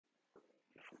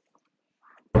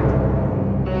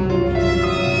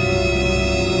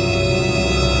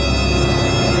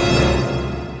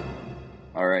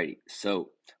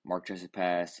So Mark tries to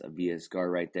pass Aviya's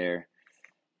guard right there,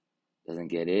 doesn't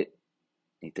get it.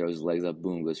 He throws his legs up,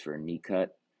 boom, goes for a knee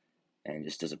cut, and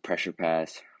just does a pressure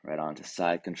pass right onto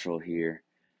side control here.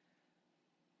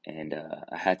 And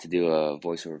I had to do a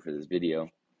voiceover for this video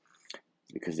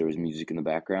because there was music in the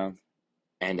background,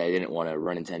 and I didn't want to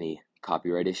run into any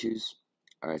copyright issues.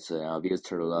 All right, so now Aviya's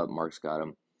turtled up. Mark's got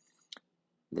him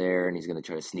there, and he's going to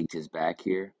try to sneak to his back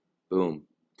here. Boom,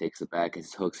 takes the back,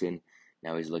 his hooks in.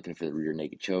 Now he's looking for the rear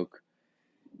naked choke.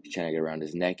 He's trying to get around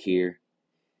his neck here.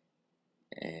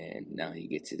 And now he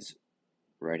gets his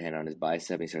right hand on his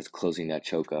bicep and he starts closing that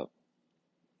choke up.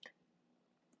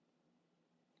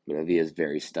 But Aviya is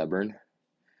very stubborn.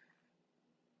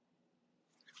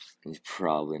 He's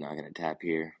probably not going to tap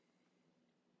here.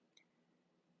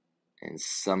 And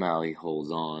somehow he holds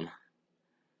on.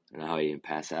 I don't know how he didn't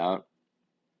pass out.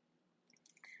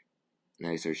 Now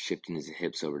he starts shifting his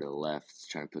hips over to the left,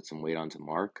 trying to put some weight onto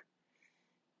Mark.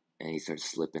 And he starts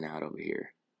slipping out over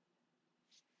here.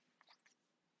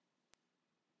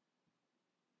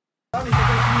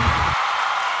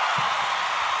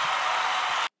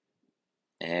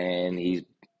 And he's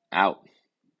out.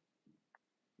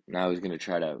 Now he's going to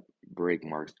try to break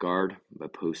Mark's guard by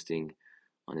posting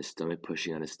on his stomach,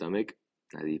 pushing on his stomach.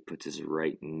 Now he puts his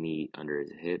right knee under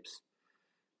his hips.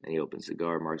 And he opens the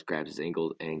guard. Mark grabs his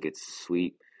ankle and gets the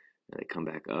sweep. And they come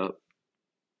back up.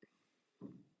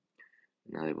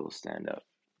 Now they both stand up.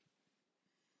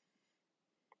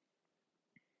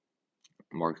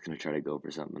 Mark's going to try to go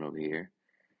for something over here.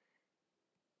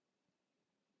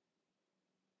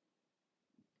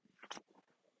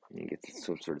 And he gets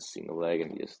some sort of single leg,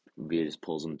 and Aviya just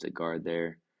pulls him to guard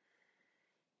there.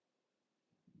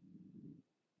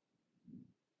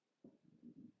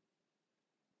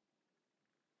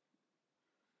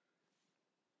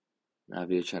 Now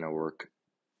Aviya trying to work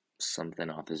something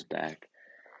off his back.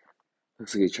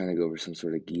 Looks like he's trying to go for some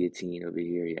sort of guillotine over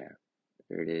here. Yeah,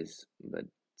 there it is. But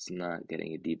it's not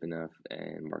getting it deep enough,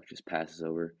 and Mark just passes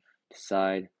over to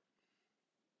side.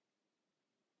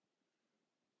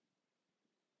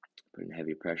 Putting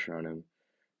heavy pressure on him.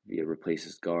 Aviya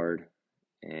replaces guard,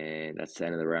 and that's the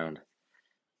end of the round.